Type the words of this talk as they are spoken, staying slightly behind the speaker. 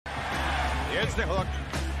Here's the hook.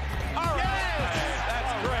 All right.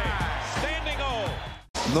 That's great. Standing O.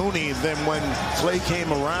 Looney, then when Clay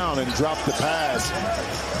came around and dropped the pass,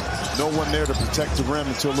 no one there to protect the rim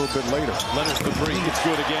until a little bit later. Leonard for three. It's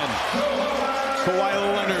good again. Kawhi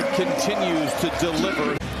Leonard continues to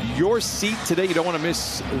deliver. Your seat today, you don't want to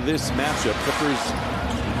miss this matchup. Clippers,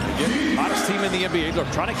 again, hottest team in the NBA.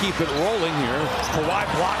 They're trying to keep it rolling here. Kawhi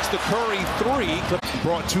blocks the Curry three.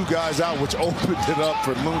 Brought two guys out, which opened it up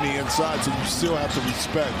for Looney inside, so you still have to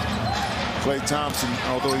respect Klay Thompson,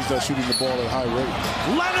 although he's not shooting the ball at a high rate.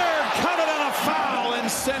 Leonard counted on a foul and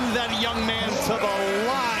send that young man to the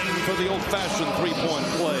line for the old-fashioned three-point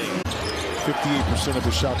play. 58% of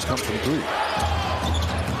his shots come from three.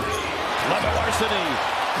 Leonard larceny.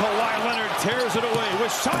 Kawhi Leonard tears it away with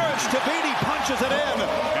Sarge. Tabiti punches it in.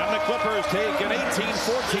 And the Clippers take an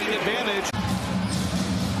 18-14 advantage.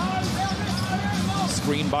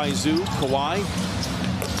 Screen by Zoo. Kawhi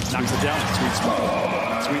knocks it down. Sweet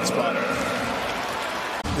spot. Sweet spot.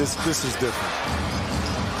 This is different.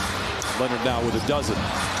 Leonard now with a dozen.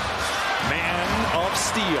 Man of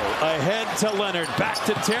steel. Ahead to Leonard. Back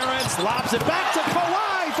to Terrence. Lobs it back to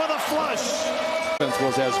Kawhi for the flush. Defense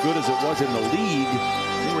was as good as it was in the league.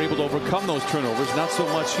 They were able to overcome those turnovers. Not so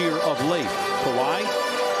much here of late. Kawhi.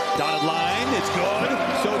 Dotted line. It's good.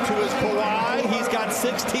 So too is Kawhi. He's got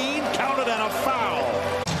 16. Counted and a foul.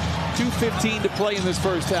 2:15 to play in this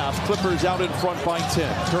first half. Clippers out in front by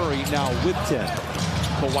 10. Curry now with 10.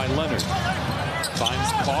 Kawhi Leonard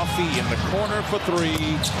finds Coffee in the corner for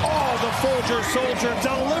three. Oh, the Folger Soldier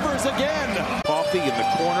delivers again. Coffee in the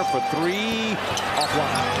corner for three.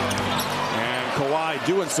 Offline. And Kawhi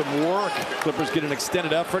doing some work. Clippers get an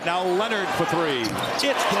extended effort. Now Leonard for three. It's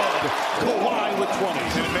good. Kawhi with 20.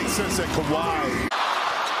 And it makes sense that Kawhi.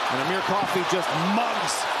 And Amir Coffee just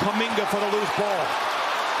mugs Kuminga for the loose ball.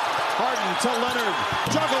 Harden to Leonard.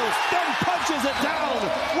 Juggles, then punches it down.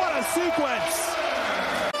 What a sequence.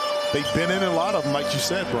 They've been in a lot of them, like you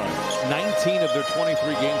said, Brian. 19 of their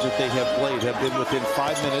 23 games that they have played have been within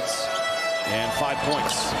 5 minutes and 5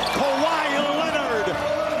 points. Kawhi Leonard,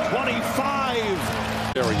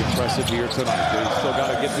 25. Very impressive here tonight. They've still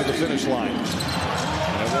got to get through the finish line.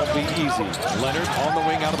 And it won't be easy. Leonard on the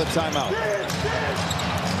wing out of the timeout.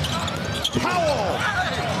 Powell